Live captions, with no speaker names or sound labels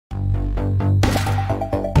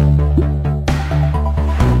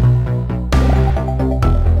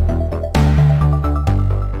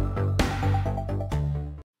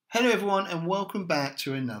everyone, and welcome back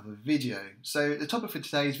to another video. So the topic for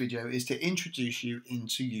today's video is to introduce you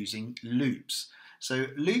into using loops. So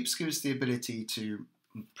loops give us the ability to,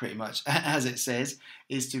 pretty much as it says,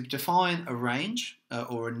 is to define a range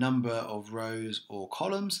or a number of rows or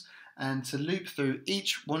columns, and to loop through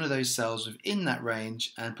each one of those cells within that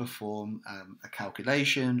range and perform a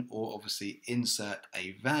calculation or obviously insert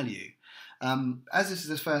a value. As this is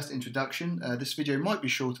the first introduction, this video might be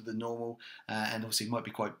shorter than normal and obviously might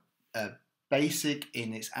be quite basic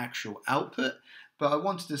in its actual output, but I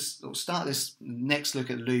wanted to start this next look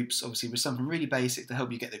at loops obviously with something really basic to help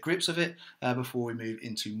you get the grips of it before we move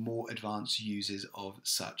into more advanced uses of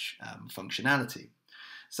such functionality.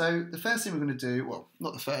 So the first thing we're going to do, well,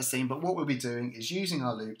 not the first thing, but what we'll be doing is using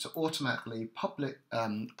our loop to automatically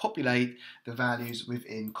populate the values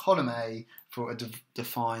within column A for a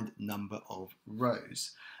defined number of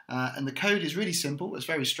rows. And the code is really simple. It's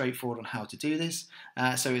very straightforward on how to do this.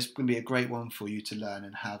 So it's going to be a great one for you to learn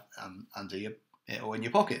and have under your or in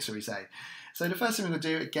your pocket, so we say. So the first thing we're going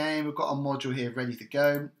to do, again, we've got our module here ready to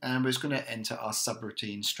go, and we're just going to enter our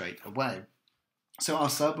subroutine straight away. So our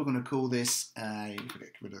sub, we're going to call this,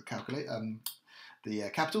 get rid of the calculate, the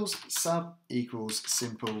capitals, sub equals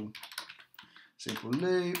simple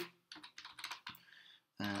loop,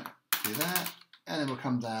 do that, and then we'll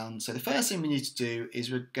come down. So the first thing we need to do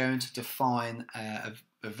is we're going to define a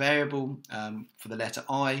variable for the letter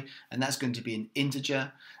I, and that's going to be an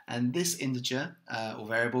integer, and this integer or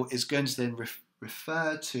variable is going to then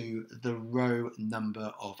refer to the row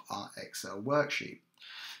number of our Excel worksheet.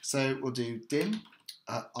 So we'll do dim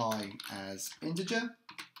I as integer,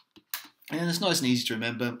 and it's nice and easy to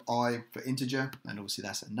remember, I for integer, and obviously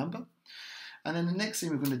that's a number. And then the next thing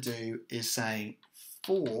we're going to do is say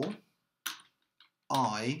for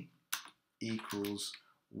I equals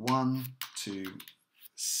 1 to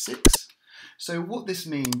 6. So what this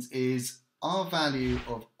means is our value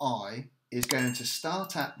of I is going to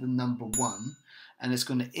start at the number 1, and it's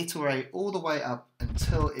going to iterate all the way up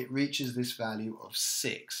until it reaches this value of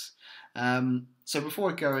 6. So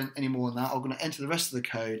before I go any more on that, I'm going to enter the rest of the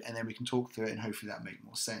code, and then we can talk through it, and hopefully that'll make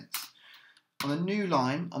more sense. On a new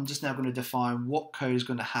line, I'm just now going to define what code is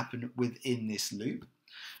going to happen within this loop.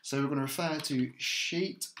 So we're going to refer to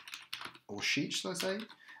sheet, or sheet shall I say,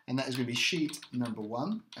 and that is going to be sheet number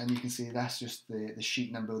 1, and you can see that's just the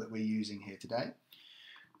sheet number that we're using here today.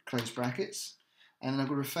 Close brackets, and then I'm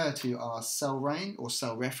going to refer to our cell range or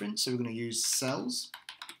cell reference, so we're going to use cells,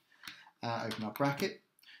 open our bracket.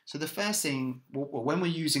 So the first thing, well, when we're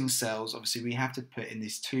using cells, obviously we have to put in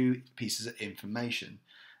these two pieces of information.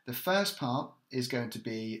 The first part is going to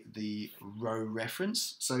be the row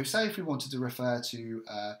reference. So say if we wanted to refer to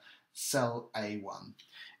cell A1,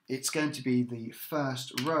 it's going to be the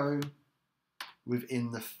first row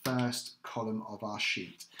within the first column of our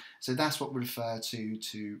sheet. So that's what we refer to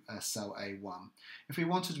cell A1. If we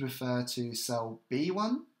wanted to refer to cell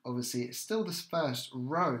B1, obviously it's still the first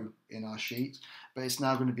row in our sheet, but it's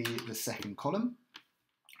now going to be the second column.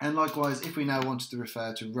 And likewise, if we now wanted to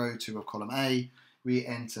refer to row 2 of column A, we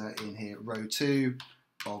enter in here row 2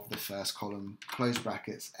 of the first column, close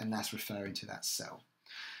brackets, and that's referring to that cell.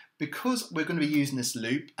 Because we're going to be using this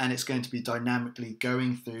loop and it's going to be dynamically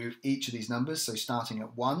going through each of these numbers, so starting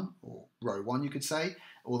at 1, or row 1 you could say,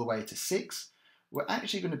 all the way to 6, we're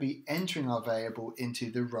actually going to be entering our variable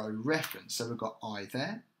into the row reference. So we've got I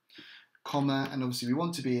there, comma, and obviously we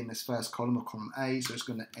want to be in this first column of column A, so it's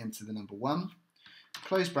going to enter the number 1,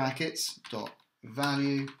 close brackets, dot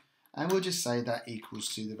value, and we'll just say that equals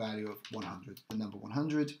to the value of 100, the number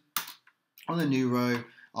 100. On the new row,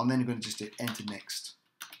 I'm then going to just do enter next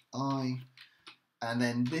I, and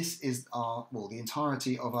then this is our, well, the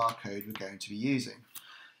entirety of our code we're going to be using.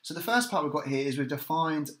 So the first part we've got here is we've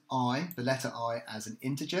defined I, the letter I, as an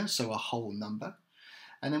integer, so a whole number.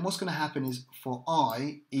 And then what's going to happen is for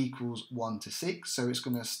I equals 1 to 6, so it's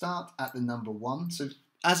going to start at the number 1. So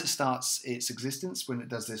as it starts its existence, when it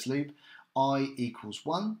does this loop, I equals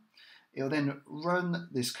 1. It'll then run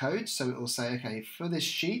this code, so it will say, okay, for this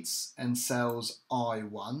sheets and cells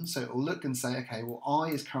I1, so it will look and say, okay, well,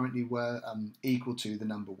 I is currently equal to the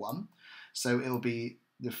number 1, so it'll be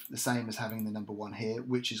the same as having the number 1 here,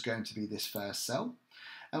 which is going to be this first cell.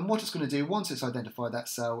 And what it's going to do, once it's identified that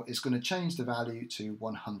cell, it's going to change the value to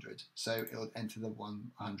 100, so it'll enter the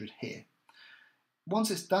 100 here.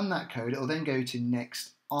 Once it's done that code, it'll then go to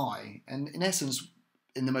next I, and in essence,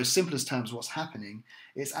 in the most simplest terms, what's happening,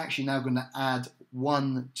 it's actually now going to add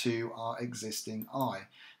 1 to our existing I.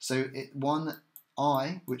 So 1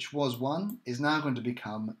 I, which was 1, is now going to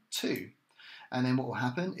become 2. And then what will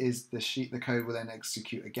happen is the code will then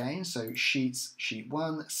execute again. So sheets, sheet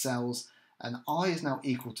 1, cells, and I is now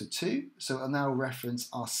equal to 2, so it'll now reference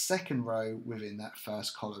our second row within that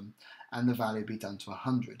first column, and the value will be done to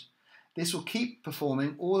 100. This will keep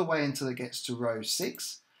performing all the way until it gets to row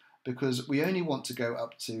 6, because we only want to go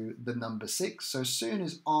up to the number 6. So as soon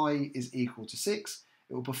as I is equal to 6,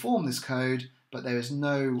 it will perform this code, but there is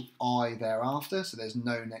no I thereafter, so there's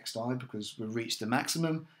no next I because we've reached the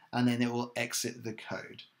maximum, and then it will exit the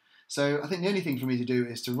code. So I think the only thing for me to do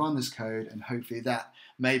is to run this code, and hopefully that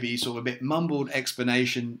maybe sort of a bit mumbled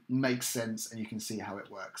explanation makes sense and you can see how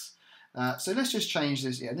it works. So let's just change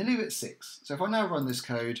this, and then leave it at 6. So if I now run this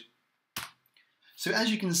code, so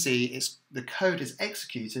as you can see, the code is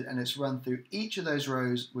executed and it's run through each of those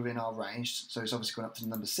rows within our range. So it's obviously gone up to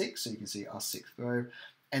number 6, so you can see our 6th row,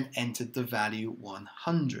 and entered the value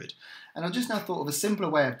 100. And I've just now thought of a simpler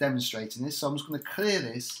way of demonstrating this, so I'm just going to clear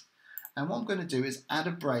this, and what I'm going to do is add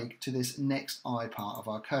a break to this next I part of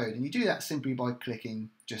our code. And you do that simply by clicking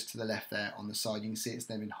just to the left there on the side. You can see it's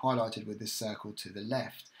then been highlighted with this circle to the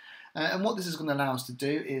left. And what this is going to allow us to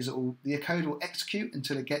do is the code will execute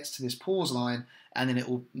until it gets to this pause line, and then it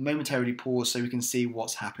will momentarily pause so we can see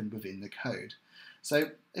what's happened within the code.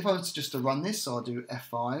 So if I was just to run this, so I'll do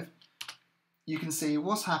F5, you can see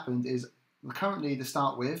what's happened is currently to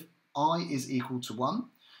start with, I is equal to 1.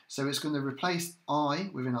 So it's going to replace I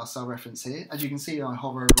within our cell reference here. As you can see, I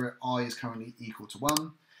hover over it, I is currently equal to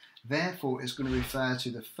 1. Therefore, it's going to refer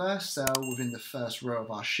to the first cell within the first row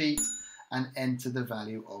of our sheet and enter the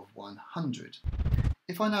value of 100.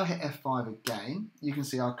 If I now hit F5 again, you can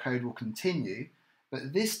see our code will continue,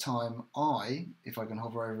 but this time I, if I can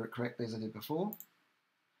hover over it correctly as I did before,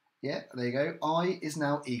 yeah, there you go, I is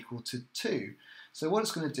now equal to 2. So what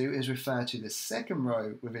it's going to do is refer to the second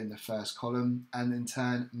row within the first column and in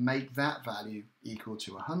turn make that value equal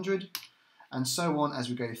to 100, and so on as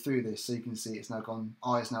we go through this. So you can see it's now gone,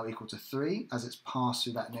 I is now equal to 3 as it's passed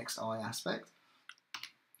through that next I aspect.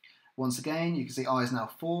 Once again, you can see I is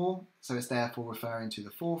now 4, so it's therefore referring to the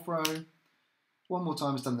 4th row. One more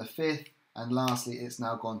time it's done the 5th, and lastly it's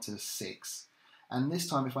now gone to 6. And this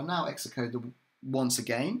time if I now exit code once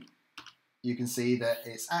again, you can see that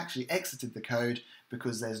it's actually exited the code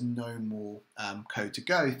because there's no more code to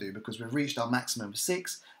go through, because we've reached our maximum of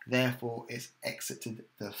 6, therefore it's exited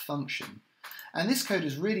the function. And this code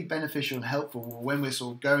is really beneficial and helpful when we're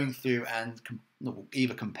sort of going through and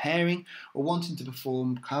either comparing or wanting to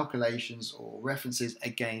perform calculations or references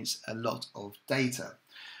against a lot of data.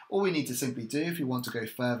 All we need to simply do if you want to go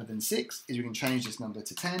further than 6 is we can change this number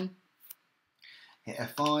to 10, hit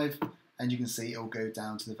F5, and you can see it will go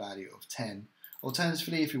down to the value of 10.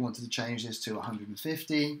 Alternatively, if you wanted to change this to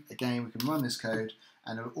 150, again we can run this code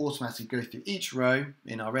and it will automatically go through each row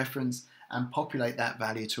in our reference and populate that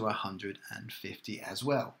value to 150 as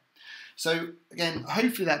well. So again,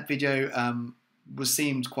 hopefully that video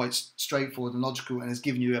seemed quite straightforward and logical and has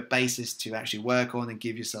given you a basis to actually work on and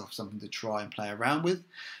give yourself something to try and play around with.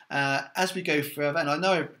 As we go further, and I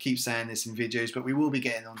know I keep saying this in videos, but we will be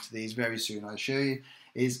getting onto these very soon, I assure you,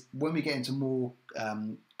 is when we get into more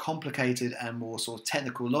complicated and more sort of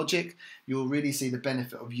technical logic, you'll really see the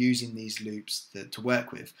benefit of using these loops to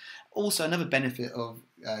work with. Also, another benefit of,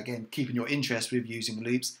 again, keeping your interest with using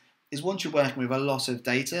loops is once you're working with a lot of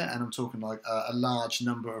data, and I'm talking like a large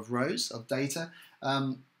number of rows of data,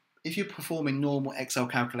 if you're performing normal Excel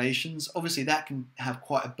calculations, obviously that can have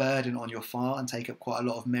quite a burden on your file and take up quite a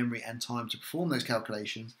lot of memory and time to perform those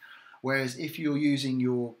calculations. Whereas if you're using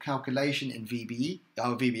your calculation in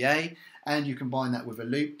VBA and you combine that with a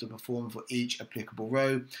loop to perform for each applicable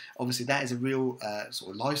row, obviously that is a real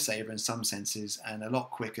sort of lifesaver in some senses and a lot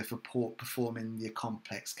quicker for performing the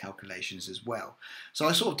complex calculations as well. So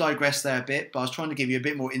I sort of digressed there a bit, but I was trying to give you a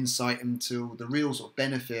bit more insight into the real sort of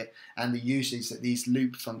benefit and the usage that these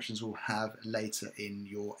loop functions will have later in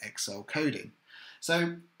your Excel coding.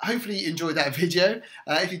 So hopefully you enjoyed that video.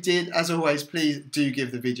 If you did, as always, please do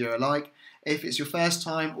give the video a like. If it's your first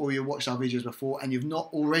time or you've watched our videos before and you've not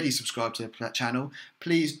already subscribed to the channel,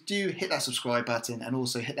 please do hit that subscribe button and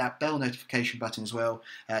also hit that bell notification button as well,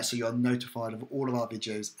 so you're notified of all of our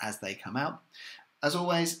videos as they come out. As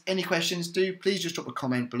always, any questions, please just drop a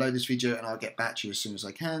comment below this video and I'll get back to you as soon as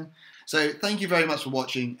I can. So thank you very much for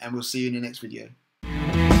watching and we'll see you in the next video.